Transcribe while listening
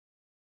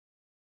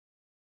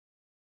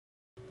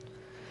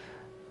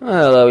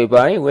Hello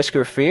everybody,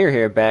 Whisker Fear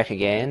here back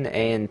again,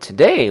 and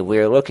today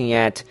we're looking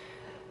at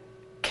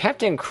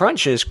Captain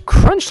Crunch's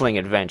Crunchling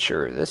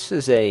Adventure. This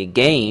is a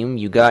game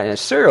you got in a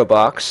cereal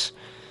box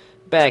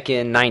back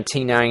in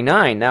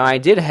 1999. Now I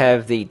did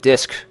have the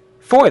disc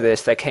for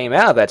this that came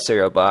out of that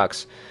cereal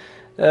box,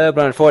 but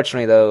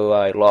unfortunately though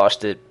I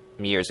lost it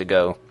years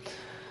ago.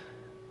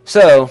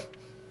 So,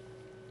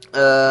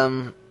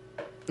 but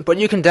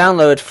you can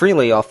download it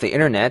freely off the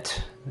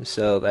internet,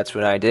 so that's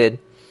what I did.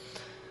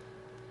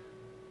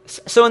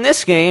 So in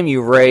this game,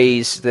 you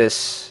raise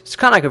this, it's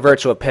kind of like a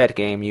virtual pet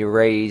game. You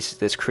raise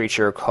this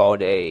creature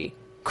called a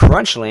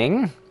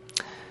Crunchling,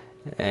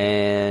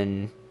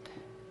 and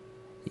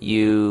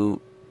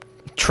you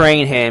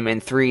train him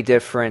in 3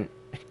 different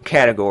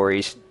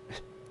categories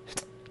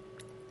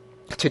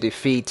to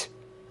defeat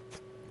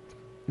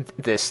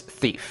this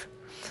thief.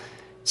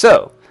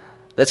 So,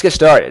 let's get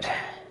started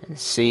and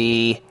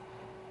see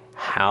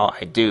how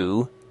I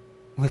do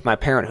with my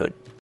parenthood.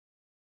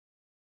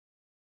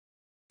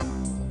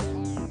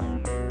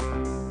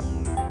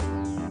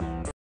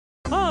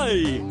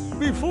 Hi!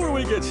 Before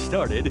we get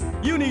started,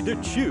 you need to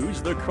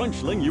choose the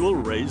Crunchling you will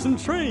raise and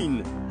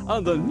train.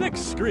 On the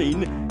next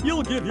screen,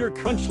 you'll give your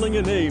Crunchling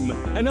a name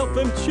and help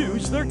them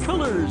choose their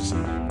colors.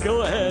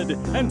 Go ahead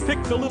and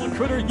pick the little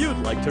critter you'd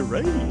like to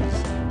raise.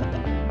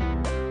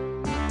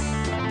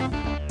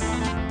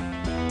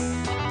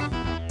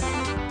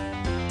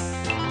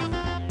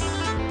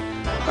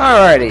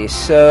 Alrighty,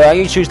 so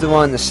you choose the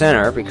one in the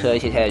center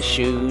because it has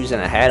shoes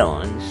and a hat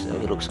on, so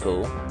it looks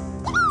cool.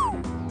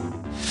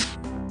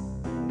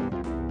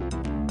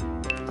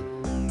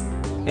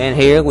 And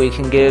here we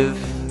can give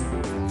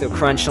the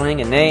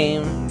Crunchling a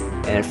name,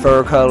 and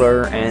fur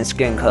color, and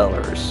skin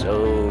color.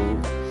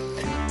 So,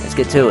 let's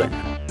get to it.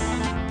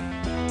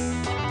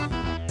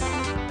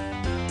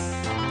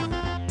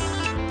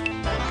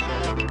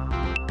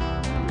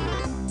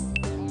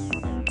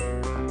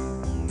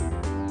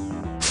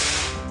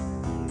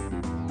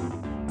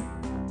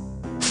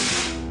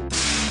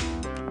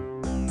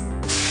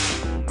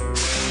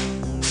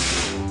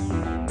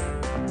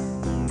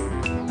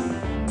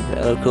 Does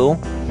that look cool?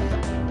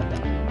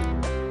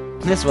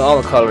 This is what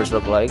all the colors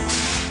look like.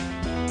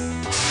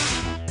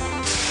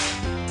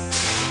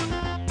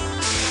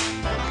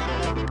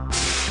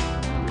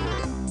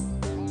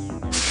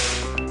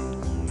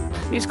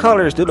 These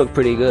colors do look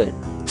pretty good.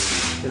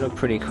 They look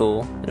pretty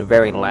cool. They're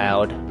very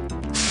loud.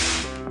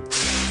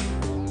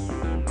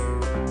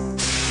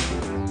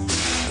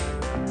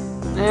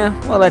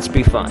 Yeah, well, let's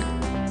be fun.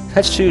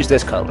 Let's choose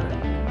this color.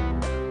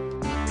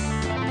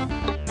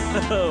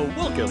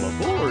 Welcome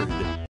aboard!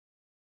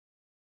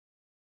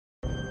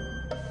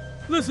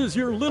 This is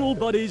your little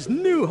buddy's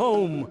new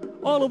home.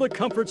 All of the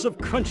comforts of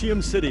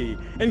Crunchium City,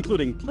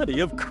 including plenty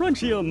of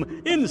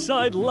Crunchium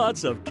inside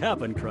lots of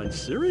Cap'n Crunch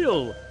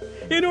cereal.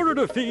 In order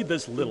to feed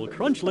this little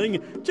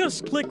Crunchling,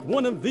 just click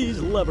one of these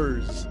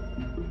levers.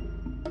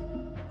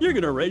 You're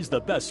gonna raise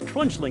the best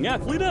Crunchling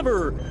athlete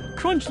ever.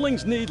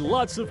 Crunchlings need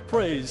lots of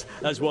praise,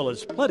 as well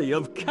as plenty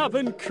of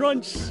Cap'n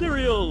Crunch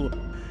cereal.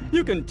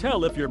 You can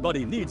tell if your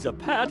buddy needs a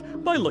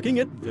pat by looking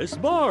at this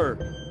bar.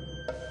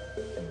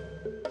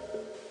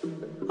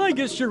 I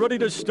guess you're ready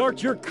to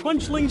start your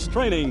Crunchlings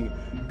training.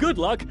 Good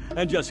luck,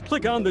 and just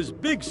click on this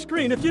big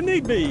screen if you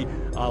need me.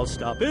 I'll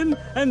stop in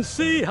and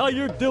see how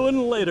you're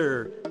doing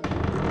later.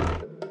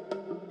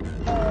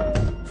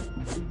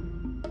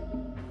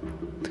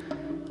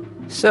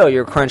 So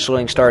your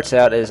Crunchling starts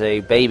out as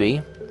a baby,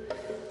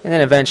 and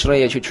then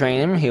eventually as you train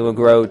him, he will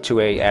grow to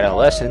an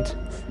adolescent,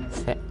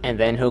 and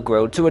then he'll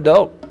grow to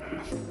adult,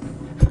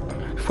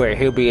 where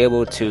he'll be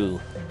able to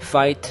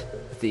fight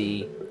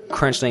the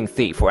Crunchling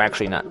thief, or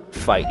actually not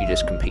fight, you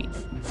just compete.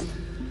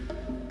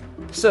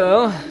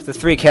 So, the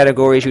 3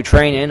 categories you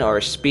train in are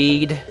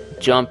speed,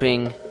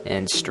 jumping,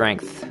 and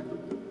strength.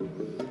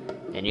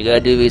 And you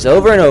gotta do these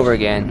over and over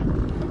again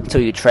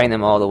until you train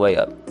them all the way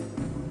up.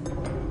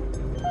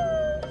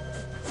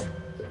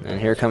 And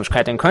here comes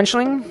Captain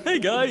Crunchling. Hey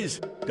guys,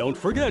 don't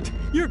forget,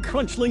 your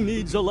Crunchling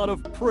needs a lot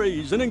of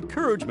praise and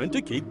encouragement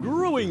to keep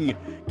growing.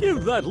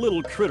 Give that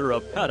little critter a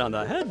pat on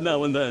the head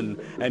now and then,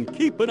 and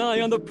keep an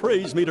eye on the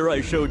praise meter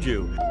I showed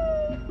you.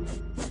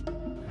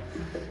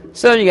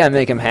 So you gotta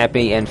make him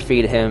happy and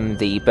feed him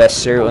the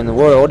best cereal in the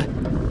world,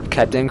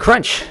 Captain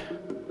Crunch.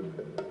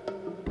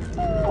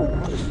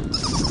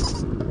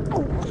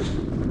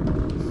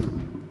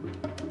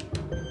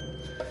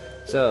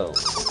 So,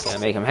 gotta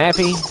make him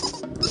happy.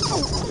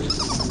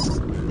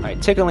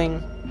 Alright,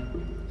 tickling.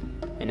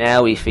 And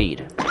now we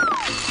feed.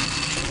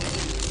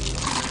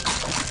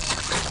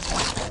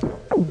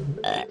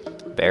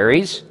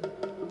 Berries.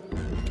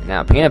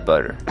 Now peanut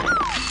butter.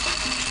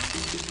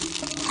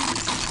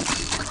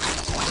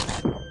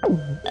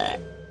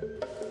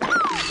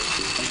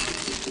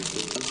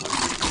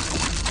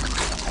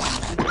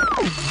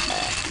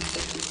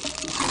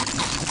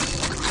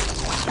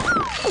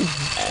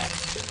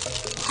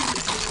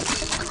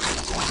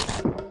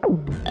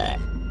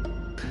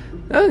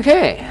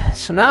 Okay,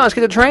 so now let's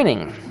get to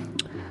training.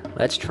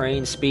 Let's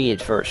train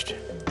speed first.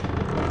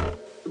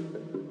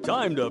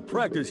 Time to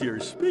practice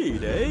your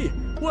speed, eh?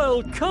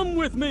 Well, come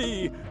with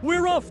me.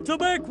 We're off to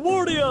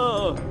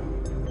Backwardia.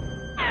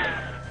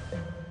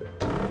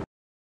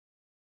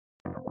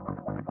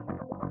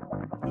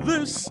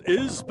 This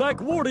is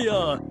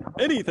Backwardia.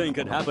 Anything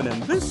can happen in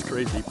this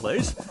crazy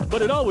place,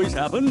 but it always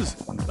happens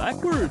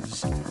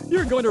backwards.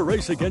 You're going to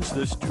race against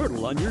this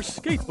turtle on your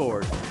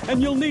skateboard,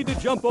 and you'll need to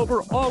jump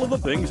over all of the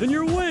things in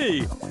your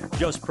way.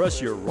 Just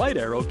press your right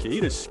arrow key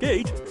to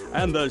skate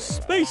and the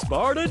space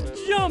bar to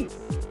jump.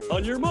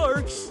 On your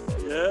marks,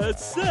 get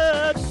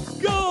set,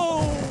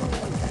 go!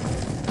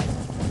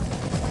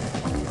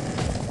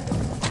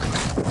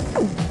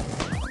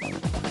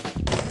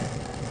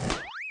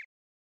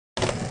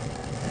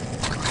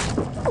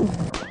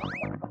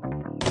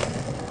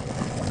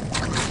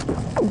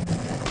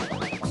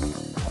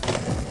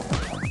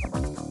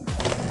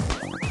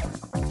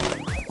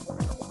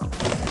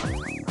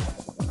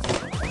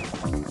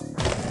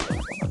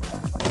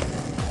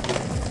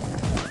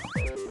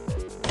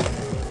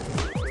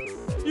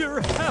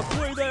 You're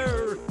halfway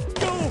there!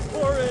 Go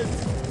for it!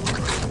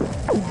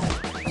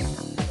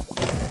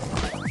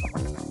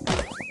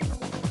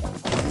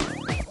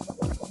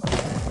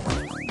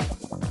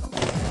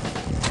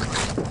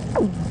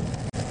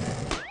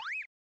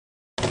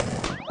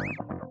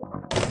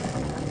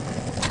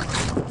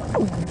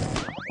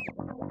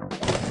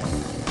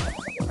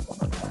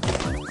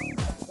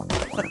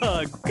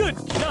 Good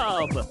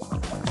job!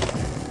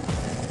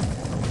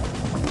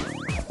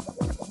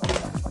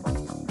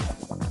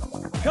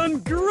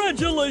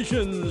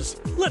 Congratulations!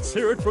 Let's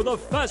hear it for the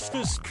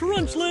fastest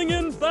Crunchling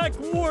in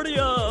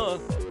Backwardia!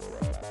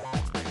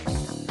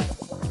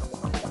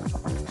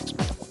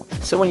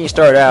 So when you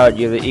start out,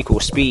 you have the equal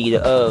speed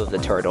of the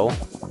turtle,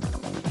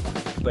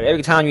 but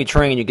every time you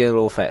train, you get a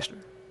little faster.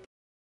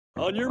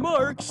 On your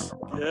marks,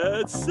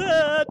 get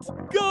set,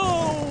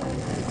 go!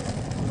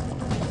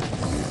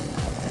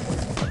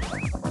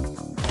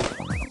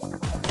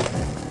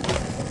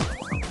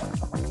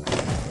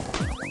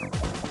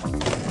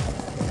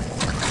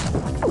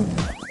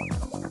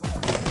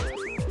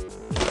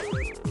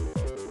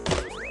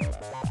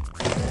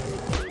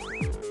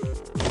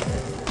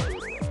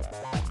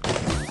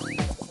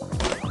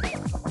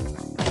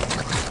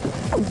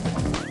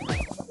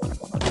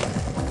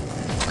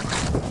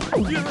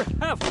 You're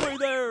halfway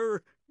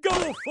there!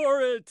 Go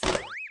for it!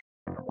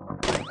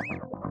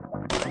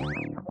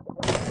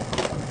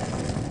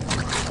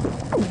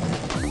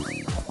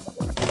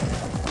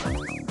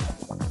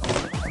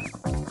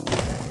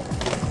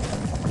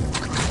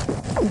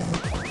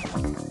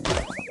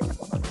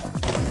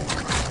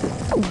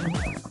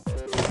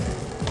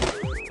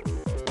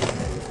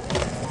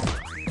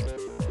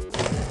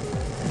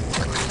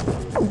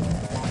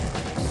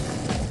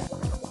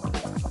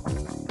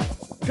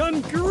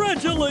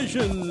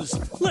 Congratulations!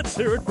 Let's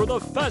hear it for the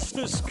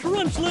fastest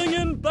Crunchling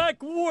in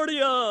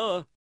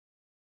Backwardia!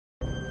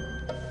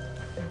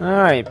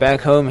 Alright,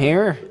 back home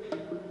here.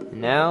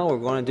 Now we're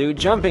going to do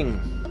jumping.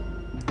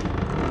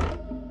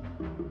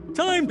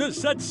 Time to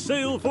set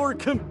sail for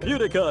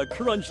Computica,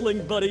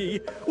 Crunchling buddy!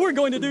 We're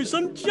going to do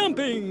some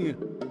jumping!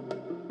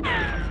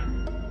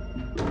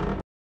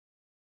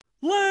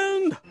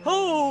 Land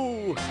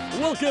ho!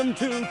 Welcome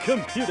to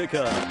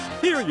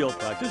Computica. Here you'll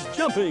practice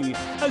jumping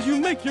as you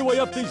make your way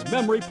up these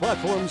memory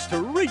platforms to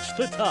reach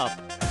the top.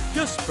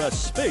 Just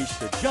press space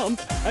to jump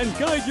and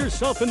guide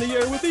yourself in the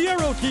air with the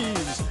arrow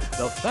keys.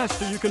 The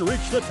faster you can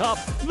reach the top,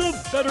 the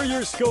better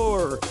your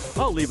score.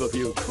 I'll leave a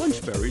few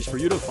crunch berries for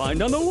you to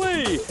find on the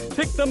way.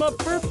 Pick them up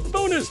for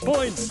bonus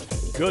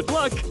points. Good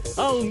luck.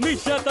 I'll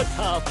meet you at the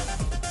top.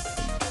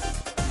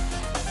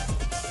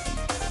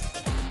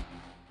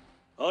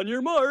 On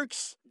your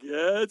marks,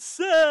 get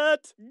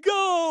set,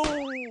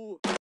 go!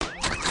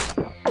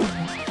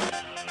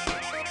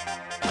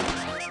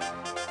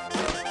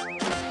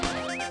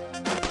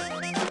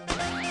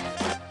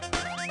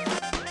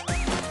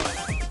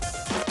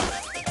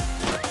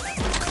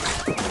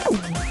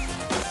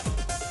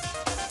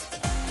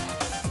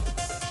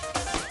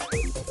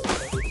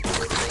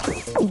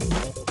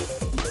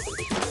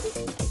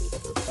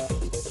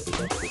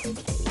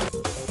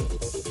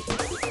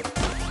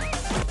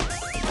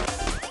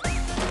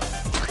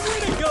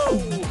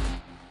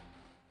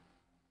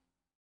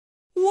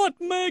 What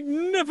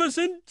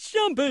magnificent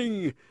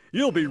jumping!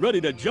 You'll be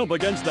ready to jump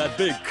against that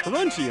big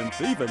Crunchium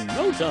thief in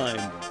no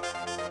time.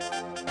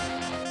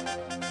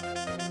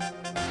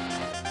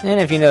 And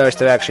if you notice,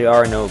 there actually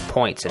are no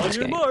points in this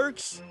On your game.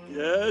 marks,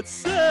 get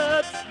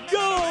set,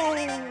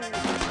 go!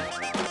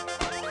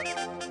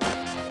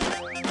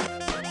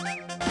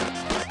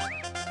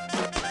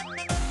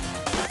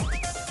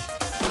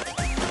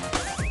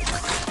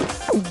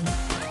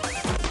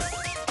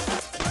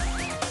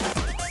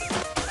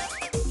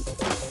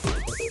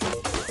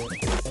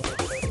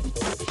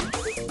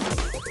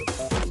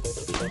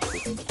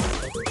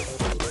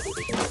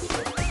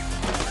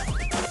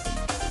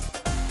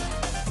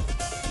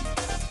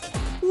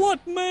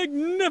 What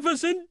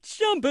magnificent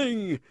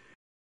jumping!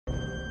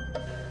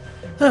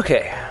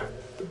 Okay.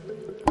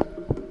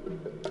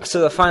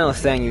 So the final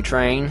thing you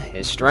train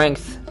is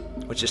strength,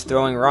 which is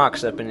throwing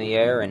rocks up in the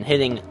air and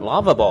hitting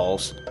lava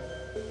balls.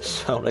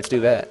 So let's do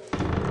that.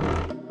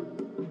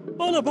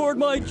 On aboard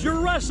my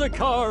Jurassic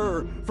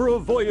car for a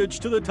voyage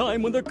to the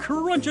time when the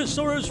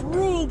Crunchosaurus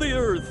ruled the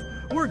Earth.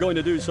 We're going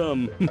to do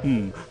some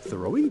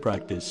throwing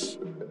practice.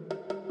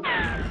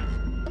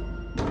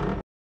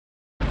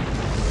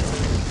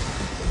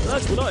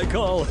 That's what I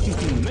call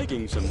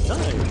making some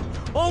time.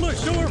 All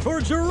ashore for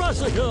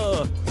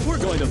Jurassica! We're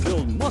going to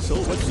build muscle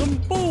with some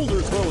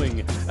boulder throwing,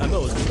 and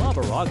those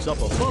lava rocks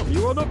up above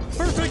you are the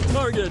perfect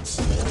targets.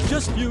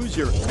 Just use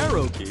your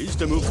arrow keys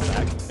to move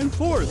back and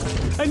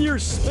forth, and your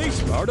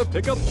spacebar to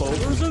pick up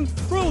boulders and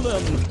throw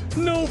them.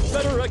 No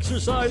better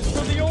exercise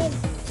for the old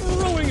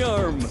throwing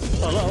arm.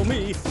 Allow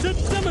me to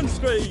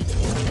demonstrate.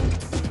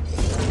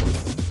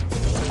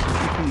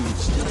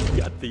 Still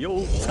got the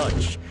old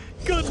touch.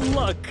 Good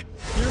luck.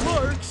 Your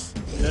marks.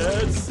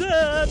 Get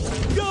set.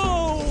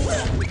 Go.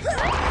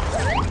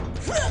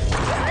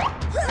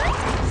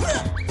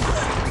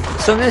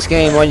 So in this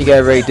game, all you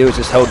gotta really do is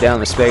just hold down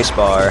the space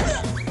bar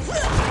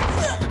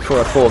for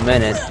a full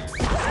minute,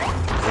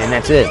 and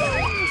that's it.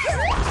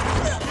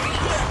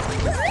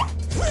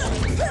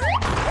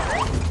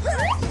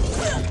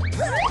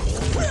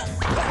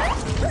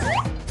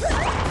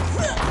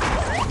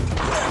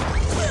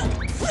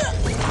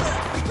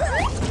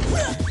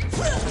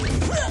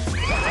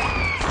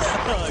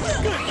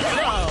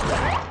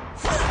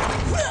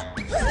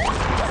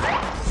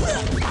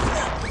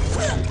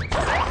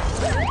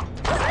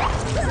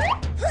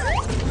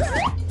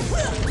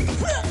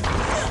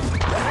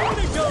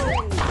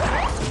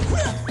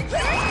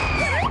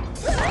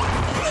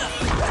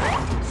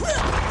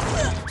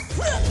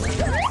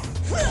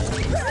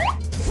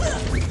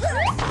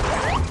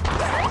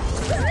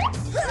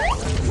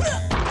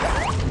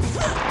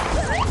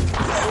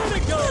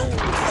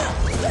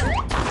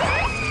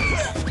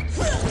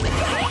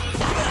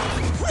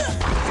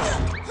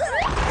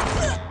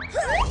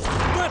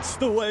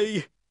 The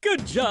way.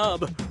 Good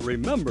job.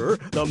 Remember,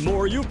 the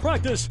more you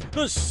practice,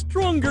 the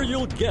stronger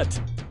you'll get.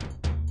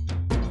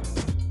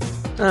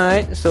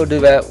 Alright, so do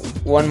that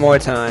one more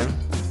time.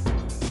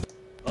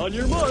 On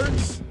your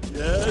marks,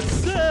 get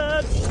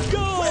set,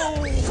 go!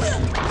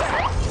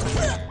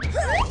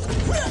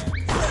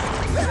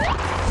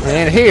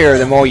 And here,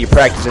 the more you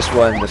practice this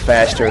one, the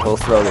faster he'll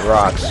throw the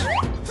rocks.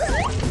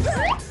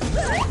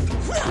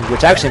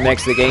 Which actually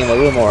makes the game a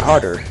little more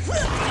harder.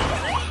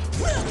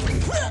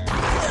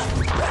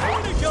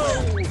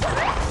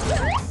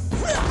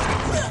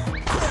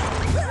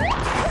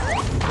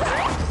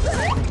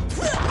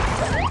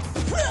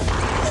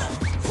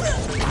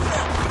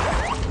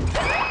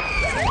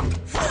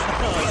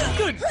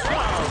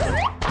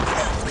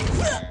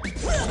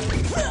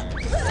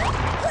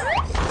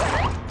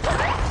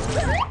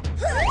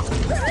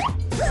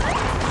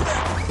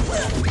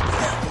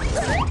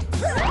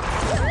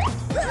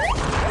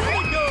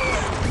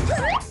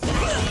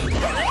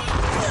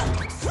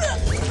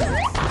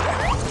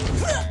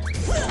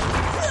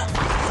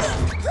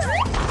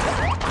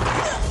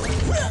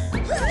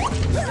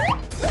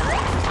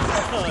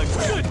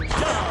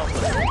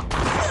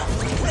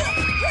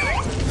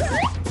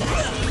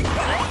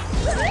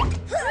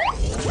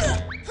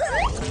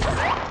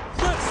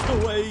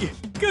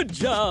 Good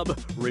job!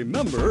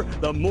 Remember,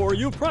 the more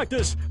you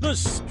practice, the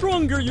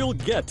stronger you'll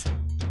get.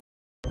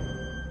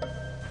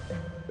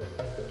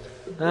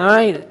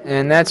 Alright,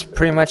 and that's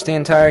pretty much the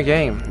entire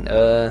game.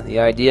 The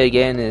idea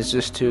again is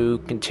just to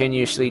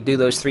continuously do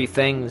those three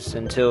things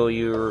until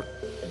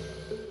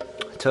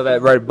that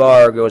red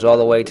bar goes all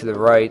the way to the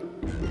right.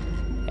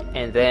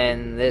 And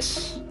then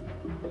this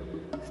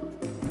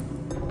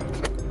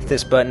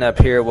button up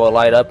here will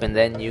light up, and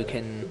then you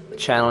can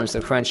challenge the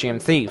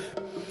Crunchium Thief.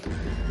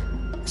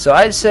 So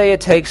I'd say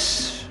it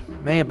takes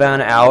maybe about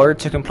an hour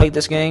to complete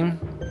this game.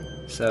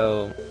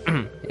 So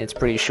it's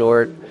pretty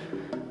short.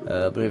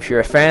 But if you're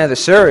a fan of the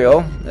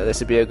cereal, this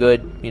would be a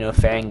good,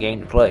 fan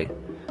game to play.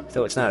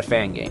 Though it's not a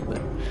fan game,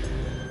 but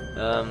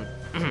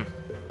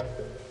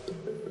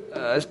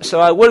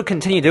so I would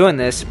continue doing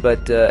this,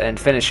 but and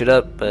finish it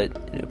up. But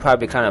it'd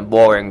probably be kind of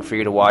boring for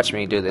you to watch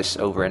me do this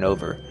over and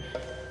over.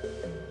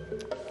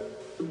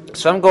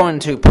 So I'm going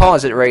to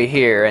pause it right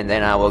here, and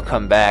then I will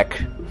come back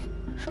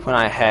when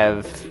I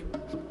have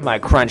my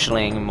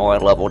Crunchling more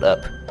leveled up.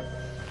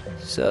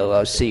 So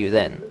I'll see you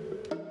then.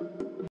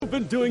 You've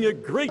been doing a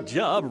great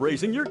job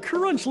raising your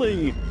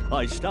Crunchling.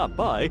 I stopped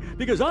by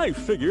because I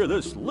figure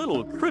this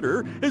little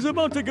critter is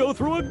about to go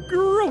through a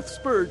growth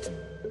spurt.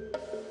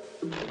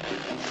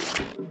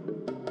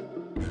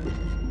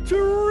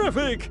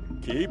 Terrific!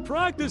 Keep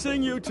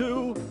practicing, you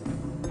two.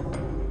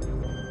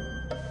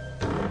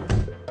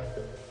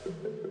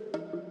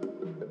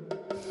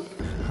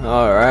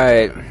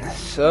 Alright,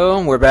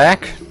 so we're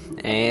back,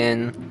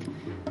 and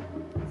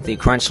the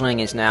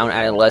Crunchling is now an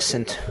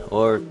adolescent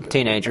or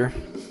teenager.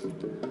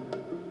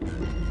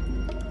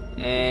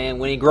 And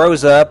when he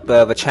grows up,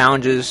 the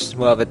challenges,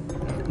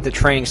 the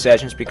training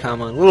sessions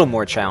become a little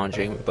more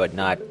challenging, but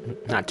not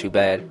too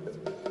bad.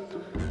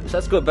 So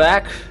let's go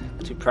back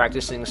to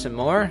practicing some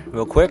more,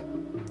 real quick.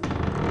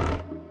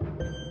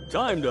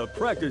 Time to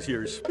practice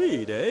your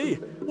speed, eh?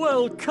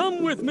 Well,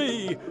 come with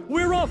me.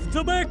 We're off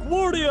to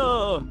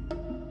Backwardia.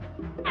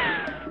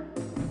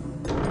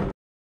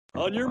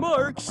 On your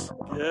marks,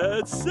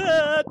 get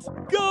set,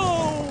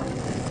 go!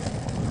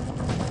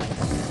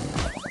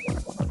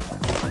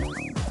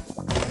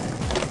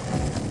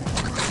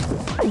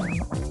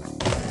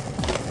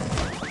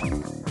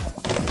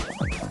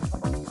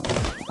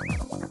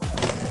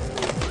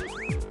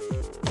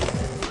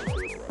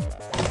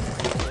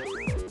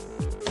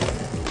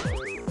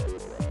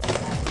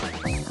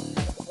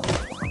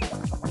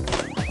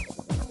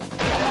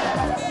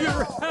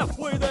 You're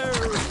halfway there.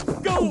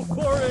 Go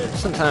for it.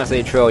 Sometimes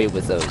they troll you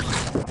with those.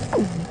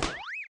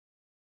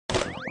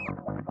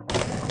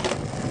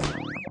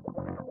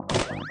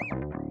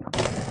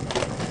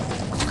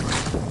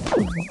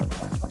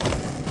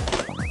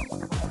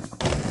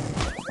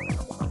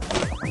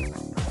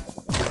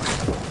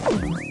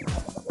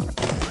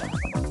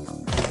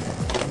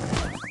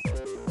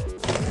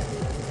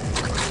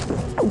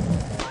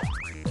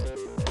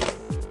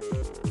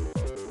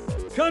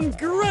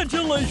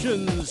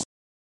 Congratulations!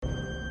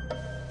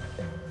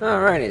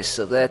 Alrighty,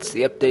 so that's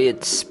the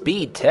updated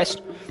speed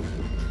test.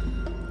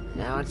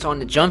 Now it's on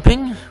to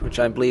jumping, which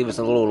I believe is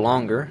a little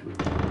longer.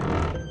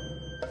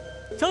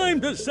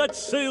 Time to set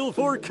sail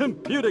for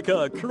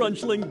Computica,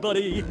 Crunchling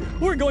buddy.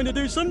 We're going to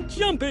do some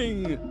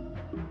jumping.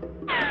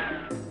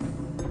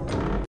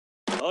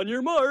 On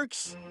your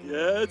marks,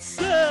 get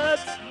set,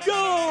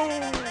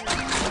 go!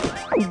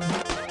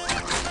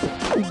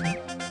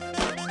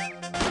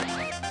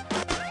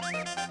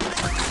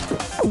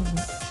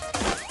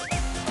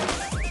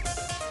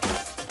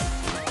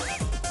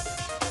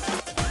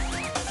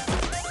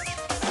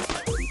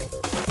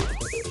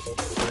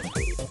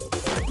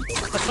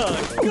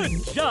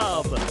 Good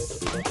job!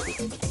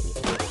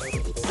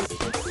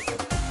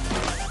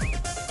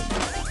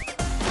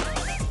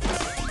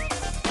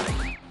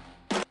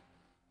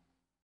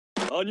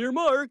 On your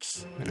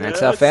marks, And that's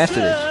how fast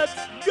it is.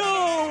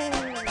 Go!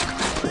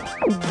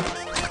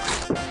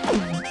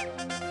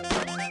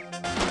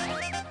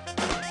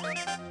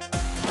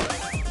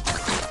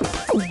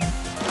 Way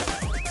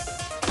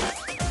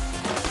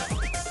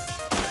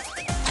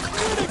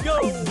to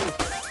go!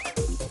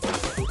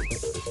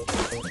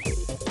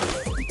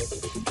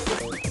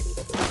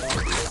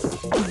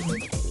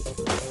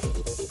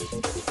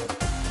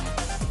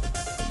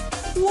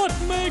 What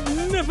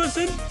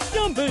magnificent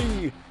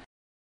jumping!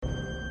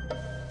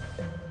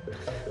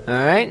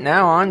 Alright,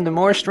 now on to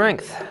more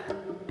strength,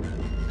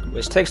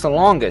 which takes the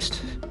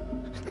longest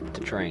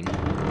to train.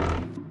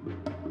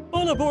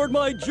 All aboard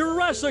my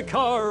Jurassic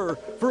car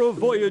for a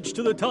voyage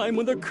to the time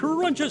when the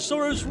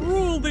Crunchosaurus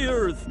ruled the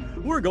Earth.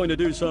 We're going to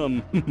do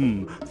some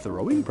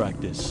throwing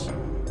practice.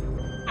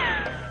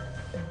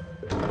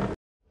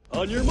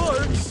 On your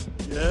marks,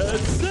 get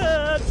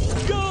set,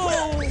 go!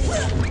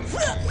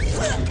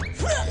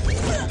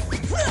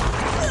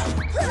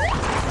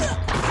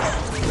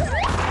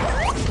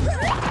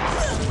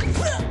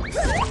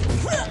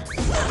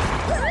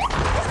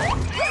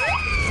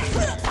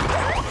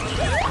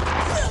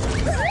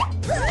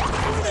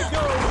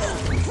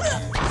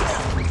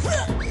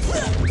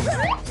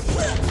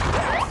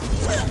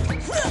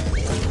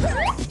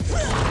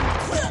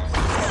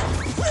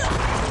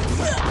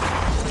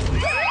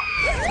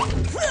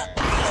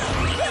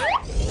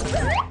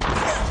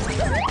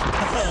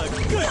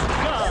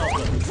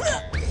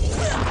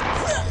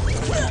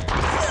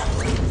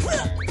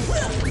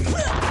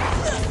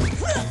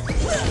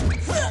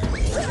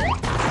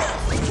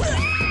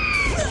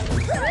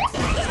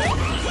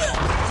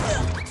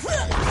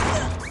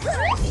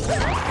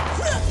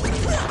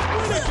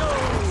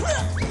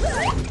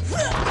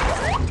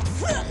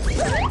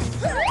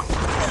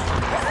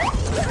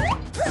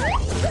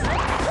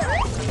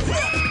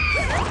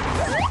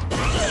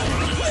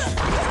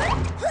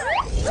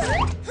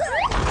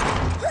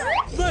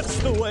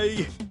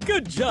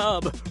 Good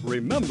job!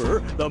 Remember,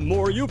 the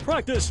more you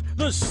practice,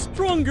 the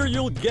stronger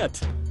you'll get.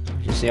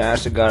 You see, I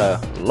also got a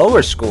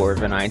lower score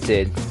than I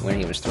did when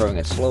he was throwing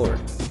it slower.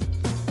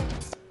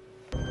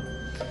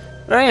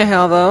 But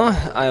anyhow, though,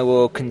 I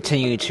will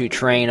continue to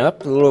train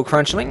up the little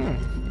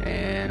Crunchling,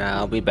 and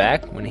I'll be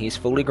back when he's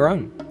fully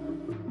grown.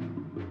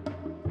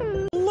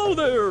 Hello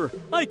there!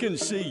 I can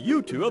see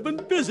you two have been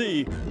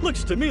busy.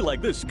 Looks to me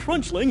like this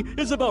Crunchling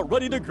is about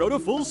ready to grow to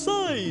full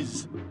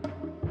size.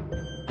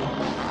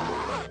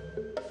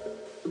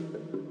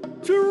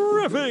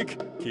 Terrific!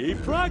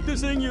 Keep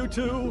practicing, you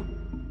two.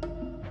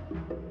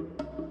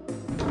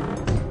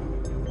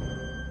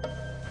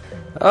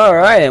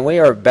 Alright, and we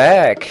are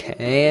back.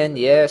 And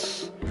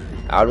yes,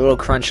 our little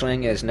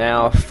Crunchling is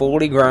now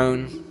fully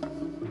grown.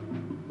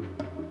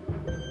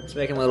 Let's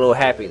make him a little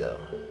happy, though.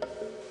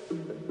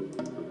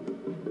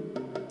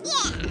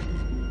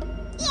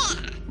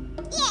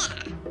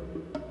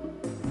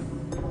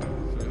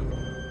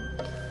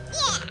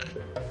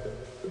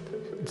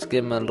 Let's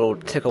give him a little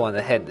tickle on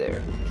the head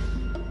there.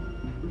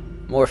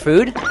 More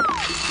food?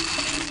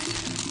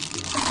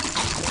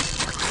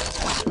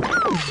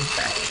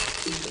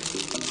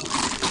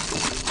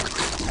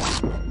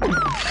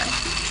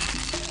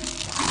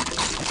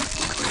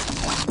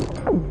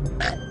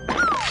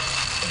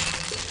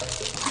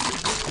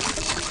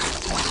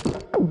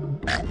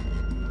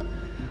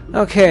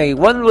 Okay,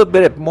 one little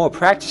bit more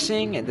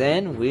practicing, and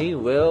then we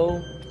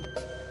will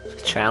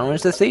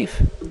challenge the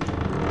thief.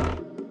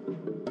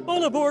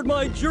 All aboard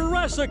my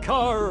Jurassic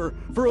car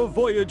for a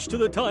voyage to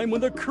the time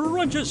when the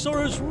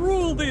Crunchosaurus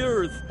ruled the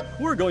Earth.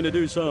 We're going to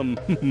do some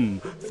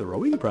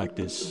throwing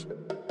practice.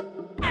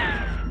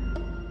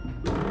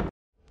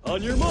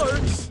 On your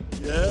marks,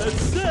 get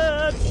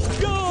set,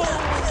 go!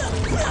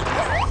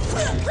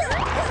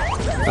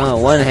 Oh,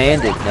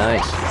 one-handed,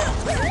 nice.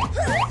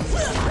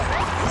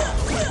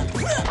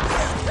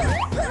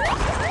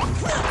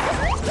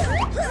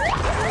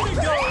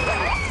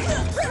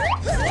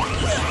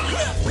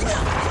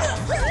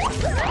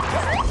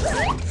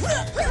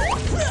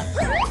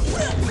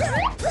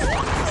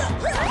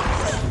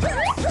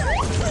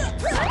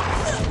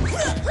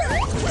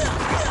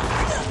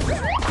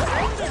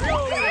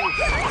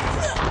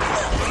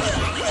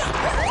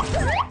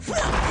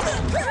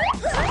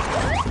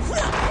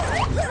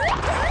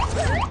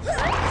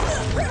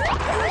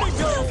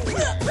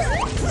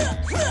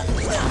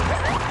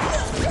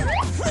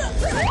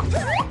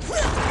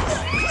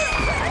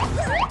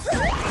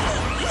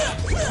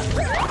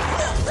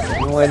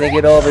 Where they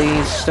get all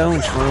these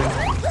stones from.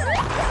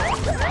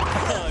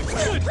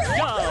 Good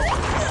job!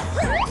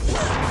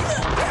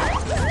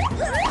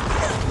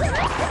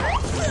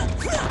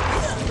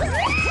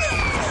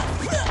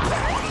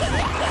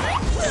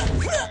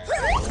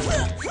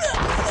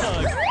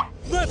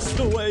 That's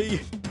the way!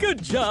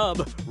 Good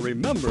job!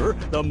 Remember,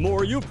 the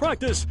more you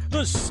practice,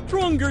 the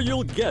stronger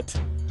you'll get.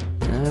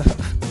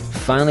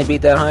 Finally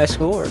beat that high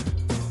score.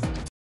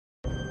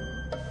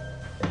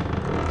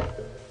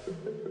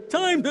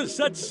 Time to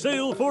set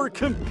sail for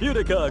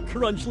Computica,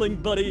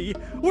 Crunchling buddy.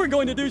 We're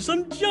going to do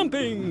some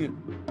jumping.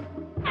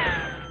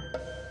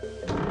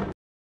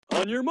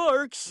 On your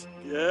marks,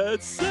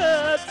 get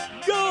set,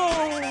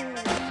 go!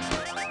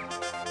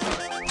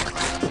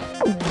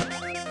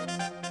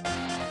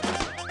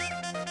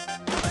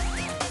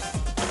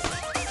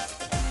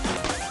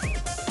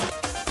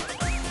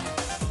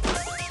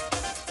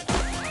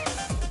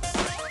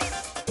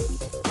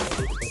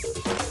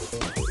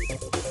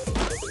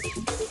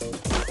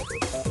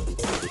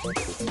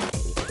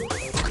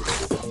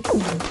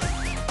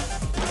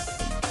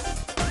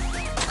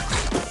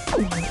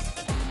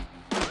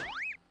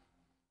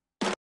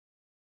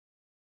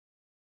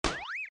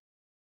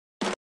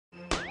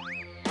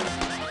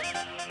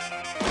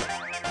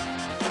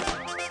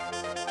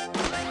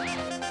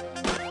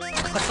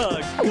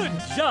 Good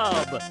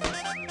job!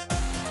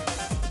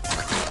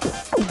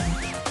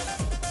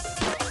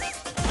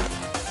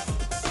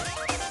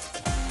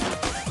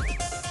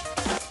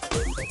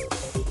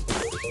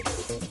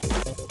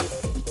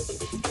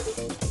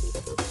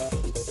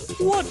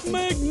 What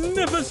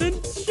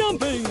magnificent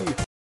jumping!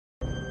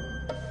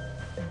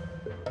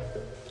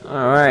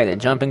 Alright, the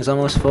jumping's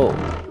almost full.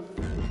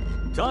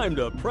 Time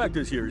to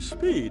practice your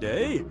speed,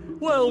 eh?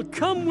 Well,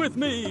 come with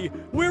me!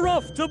 We're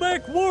off to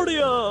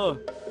Backwardia!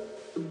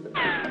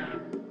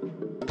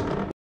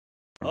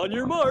 On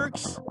your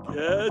marks,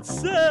 get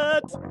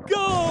set,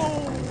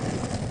 go!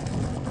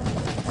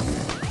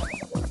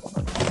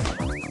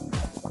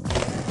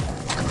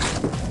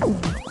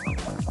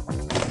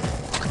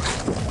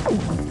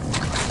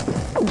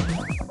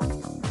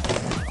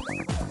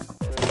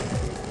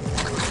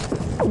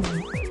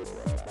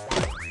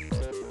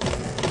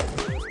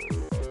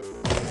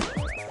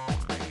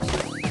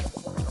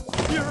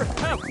 You're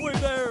halfway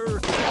there!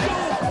 Go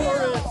for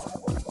it!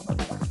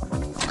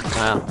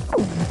 Wow.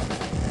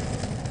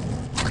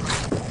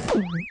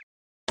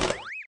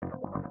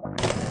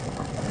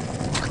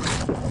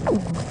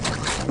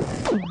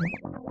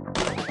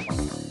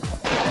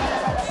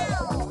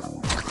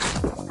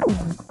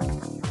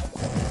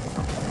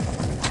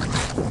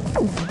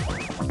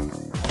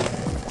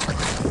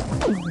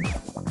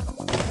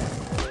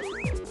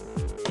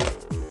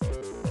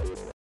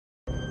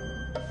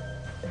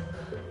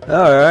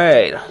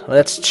 Alright,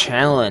 let's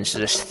challenge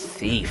this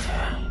thief.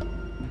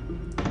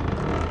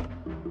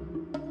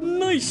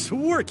 Nice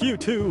work, you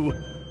two!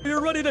 You're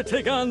ready to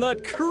take on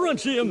that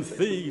Crunchium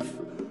thief!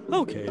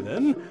 Okay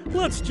then,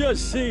 let's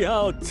just see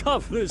how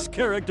tough this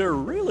character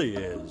really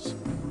is.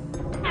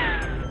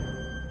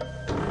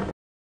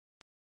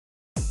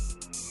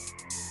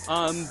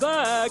 I'm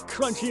back,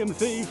 Crunchium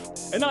thief,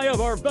 and I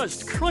have our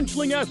best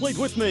Crunchling athlete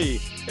with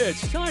me.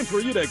 It's time for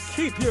you to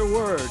keep your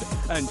word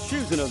and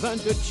choose an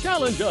event to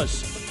challenge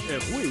us.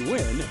 If we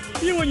win,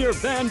 you and your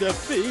band of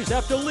thieves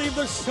have to leave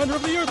the center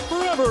of the earth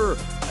forever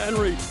and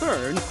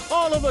return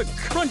all of the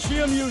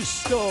Crunchium you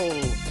stole.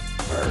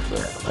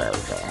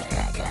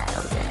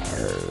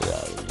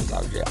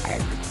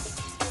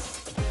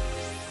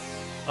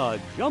 A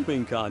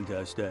jumping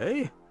contest,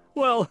 eh?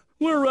 Well,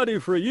 we're ready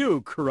for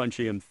you,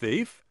 Crunchium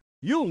thief.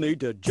 You'll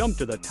need to jump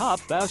to the top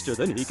faster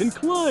than he can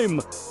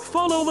climb.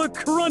 Follow the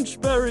crunch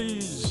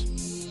berries.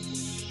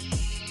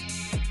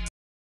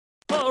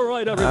 All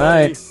right,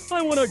 everybody.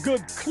 I want a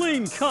good,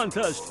 clean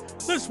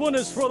contest. This one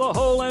is for the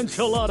whole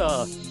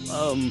enchilada.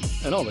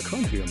 And all the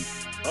Crunchium.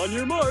 On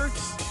your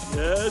marks,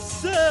 get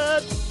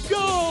set,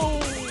 go!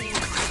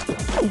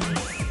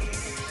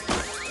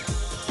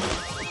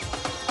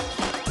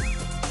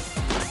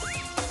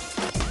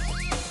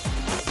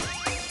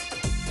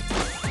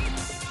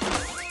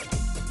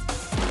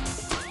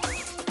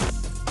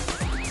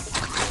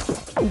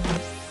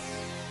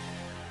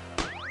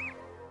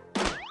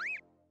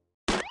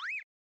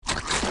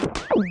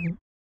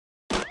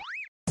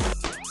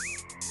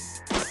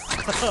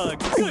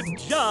 Good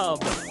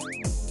job!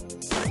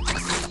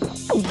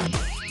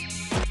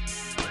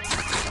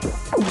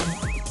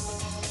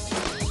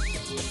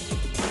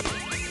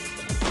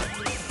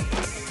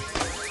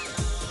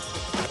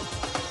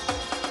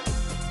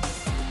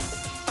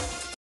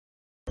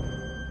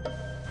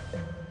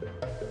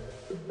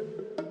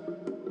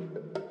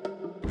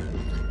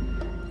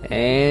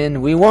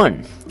 And we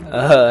won.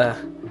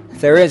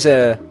 There is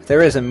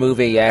a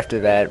movie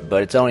after that,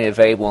 but it's only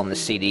available in the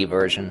CD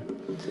version.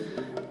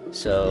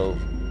 So,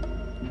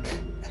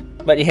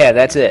 but yeah,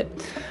 that's it.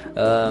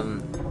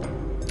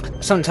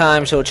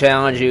 Sometimes he'll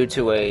challenge you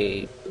to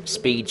a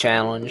speed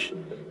challenge.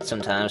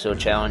 Sometimes he'll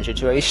challenge you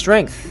to a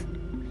strength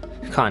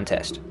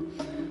contest.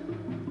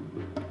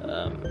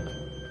 But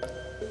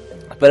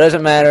it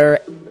doesn't matter.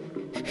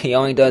 He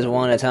only does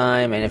one at a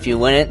time, and if you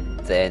win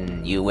it,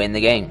 then you win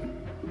the game.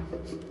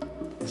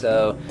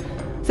 So,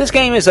 this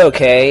game is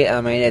okay.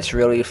 I mean, it's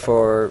really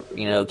for,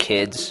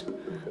 kids.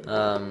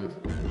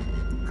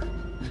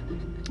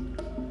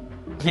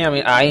 Yeah, I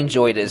mean, I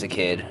enjoyed it as a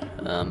kid,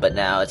 but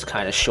now it's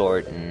kind of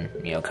short and,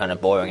 kind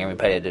of boring and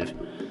repetitive.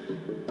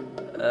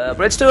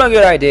 But it's still a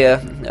good idea.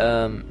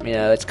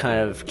 It's kind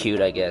of cute,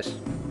 I guess.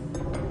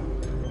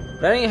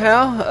 But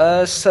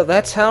anyhow, so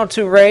that's how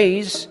to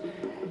raise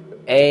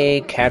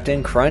a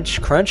Captain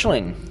Crunch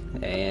Crunchling.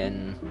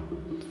 And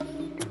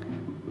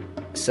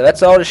so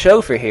that's all the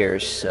show for here.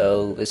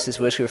 So this is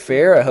Whisker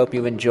Fair. I hope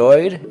you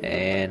enjoyed,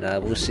 and I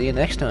will see you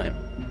next time.